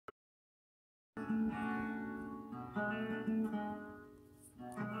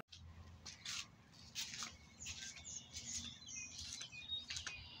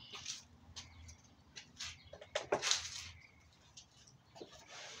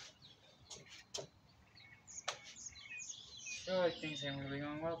feel like things ain't really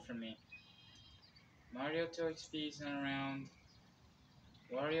going well for me. Mario 2xP is not around.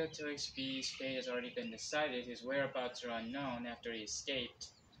 Wario 2xP's fate has already been decided. His whereabouts are unknown after he escaped.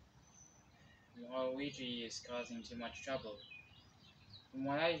 Luigi is causing too much trouble. From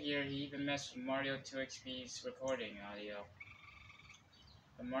what I hear, he even messed with Mario 2xP's recording audio.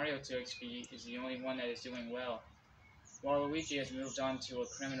 But Mario 2xP is the only one that is doing well. Waluigi has moved on to a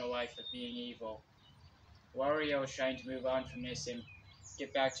criminal life of being evil. Wario is trying to move on from this and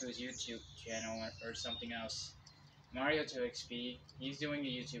get back to his YouTube channel or something else. Mario 2xP, he's doing a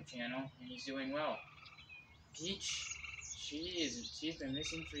YouTube channel and he's doing well. Peach, she's been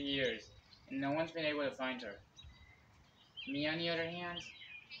missing for years and no one's been able to find her. Me on the other hand,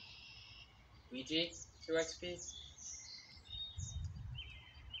 Luigi2xP,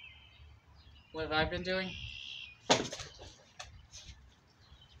 what have I been doing?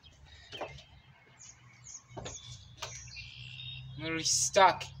 I'm literally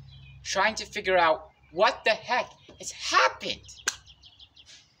stuck trying to figure out what the heck has happened.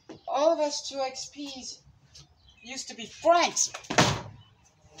 All of us 2xPs used to be friends.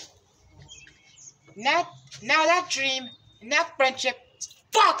 Now that dream and that friendship is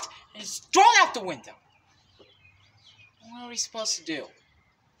fucked and it's thrown out the window. What are we supposed to do?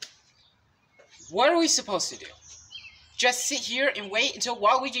 What are we supposed to do? Just sit here and wait until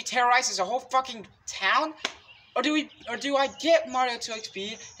Waluigi terrorizes a whole fucking town? Or do I get Mario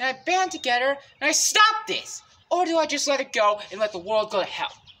 2xP and I band together and I stop this? Or do I just let it go and let the world go to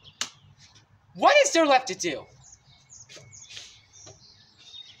hell? What is there left to do?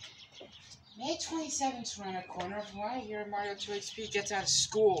 May 27th around the corner. From what I hear, Mario 2xP gets out of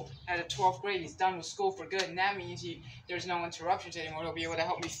school at the 12th grade. He's done with school for good, and that means there's no interruptions anymore. He'll be able to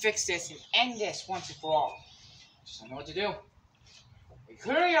help me fix this and end this once and for all. Just don't know what to do. We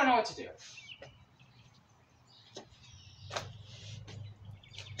clearly don't know what to do.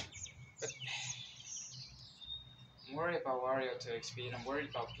 But I'm worried about Wario 2xP, and I'm worried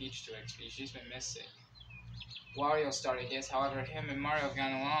about Peach 2xP. She's been missing. Wario started this, however, him and Mario have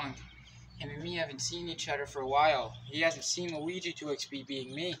gone along. Him and me haven't seen each other for a while. He hasn't seen Luigi 2xP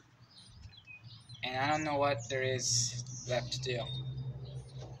being me. And I don't know what there is left to do.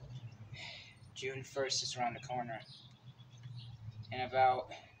 June 1st is around the corner. And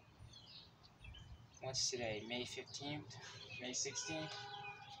about, what's today, May 15th? May 16th?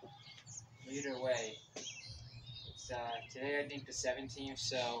 Either way, it's today I think the 17th,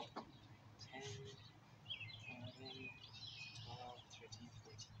 so 10, 11, 12, 13,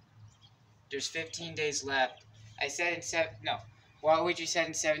 14. There's 15 days left. I said in Waluigi said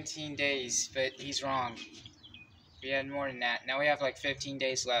in 17 days, but he's wrong. We had more than that. Now we have like 15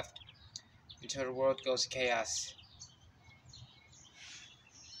 days left until the world goes to chaos.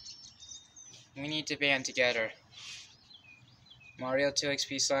 We need to band together. Mario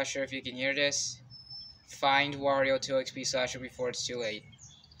 2xpSlasher, if you can hear this, find Wario 2xpSlasher before it's too late.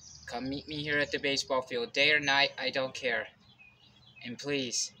 Come meet me here at the baseball field, day or night, I don't care. And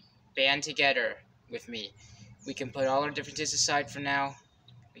please, band together with me. We can put all our differences aside for now.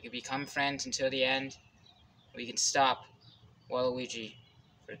 We can become friends until the end. We can stop Waluigi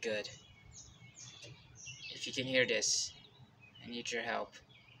for good. If you can hear this, I need your help.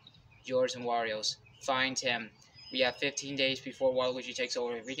 Yours and Wario's. Find him. We have 15 days before Waluigi takes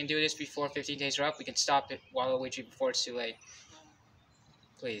over. If we can do this before 15 days are up, we can stop it Waluigi before it's too late.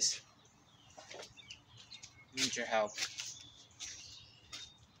 Please. I need your help.